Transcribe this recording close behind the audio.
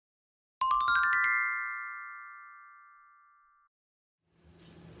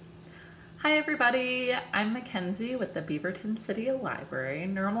Hi everybody, I'm Mackenzie with the Beaverton City Library.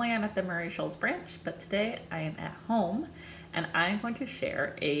 Normally I'm at the Murray Shoals branch, but today I am at home and I'm going to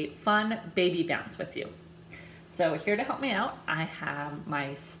share a fun baby bounce with you. So here to help me out, I have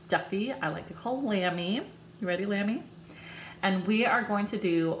my stuffy, I like to call Lammy. You ready, Lammy? And we are going to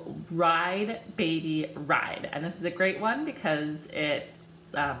do Ride Baby Ride. And this is a great one because it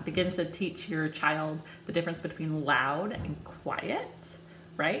begins to teach your child the difference between loud and quiet,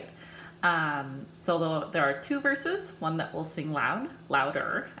 right? So there are two verses, one that will sing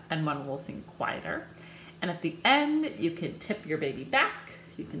louder, and one will sing quieter. And at the end, you can tip your baby back,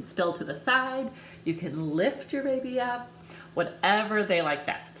 you can spill to the side, you can lift your baby up, whatever they like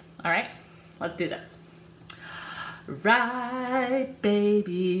best. All right, let's do this. Ride,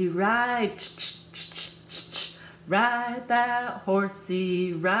 baby, ride, ride that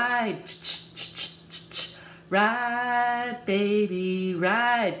horsey, ride, ride, baby,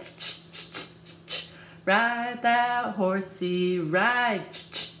 ride, ride that horsey, ride,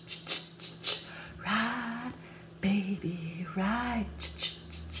 ride, baby, ride,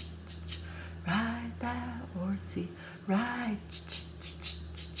 ride that horsey, ride,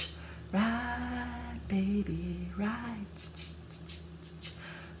 ride, baby, ride,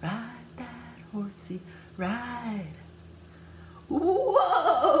 ride that horsey, ride. Whoa!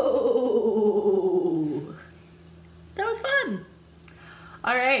 That was fun.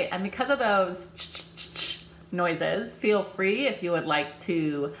 All right, and because of those noises, feel free if you would like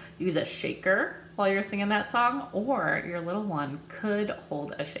to use a shaker while you're singing that song, or your little one could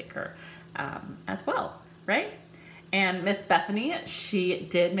hold a shaker as well, right? And Miss Bethany, she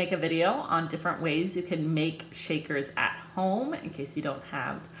did make a video on different ways you can make shakers at home in case you don't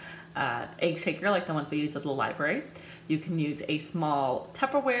have egg shaker like the ones we use at the library. You can use a small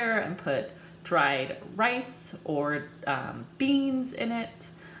Tupperware and put dried rice or beans in it.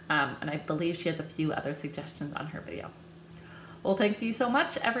 And I believe she has a few other suggestions on her video. Well, thank you so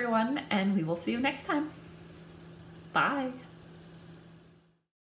much, everyone, and we will see you next time. Bye.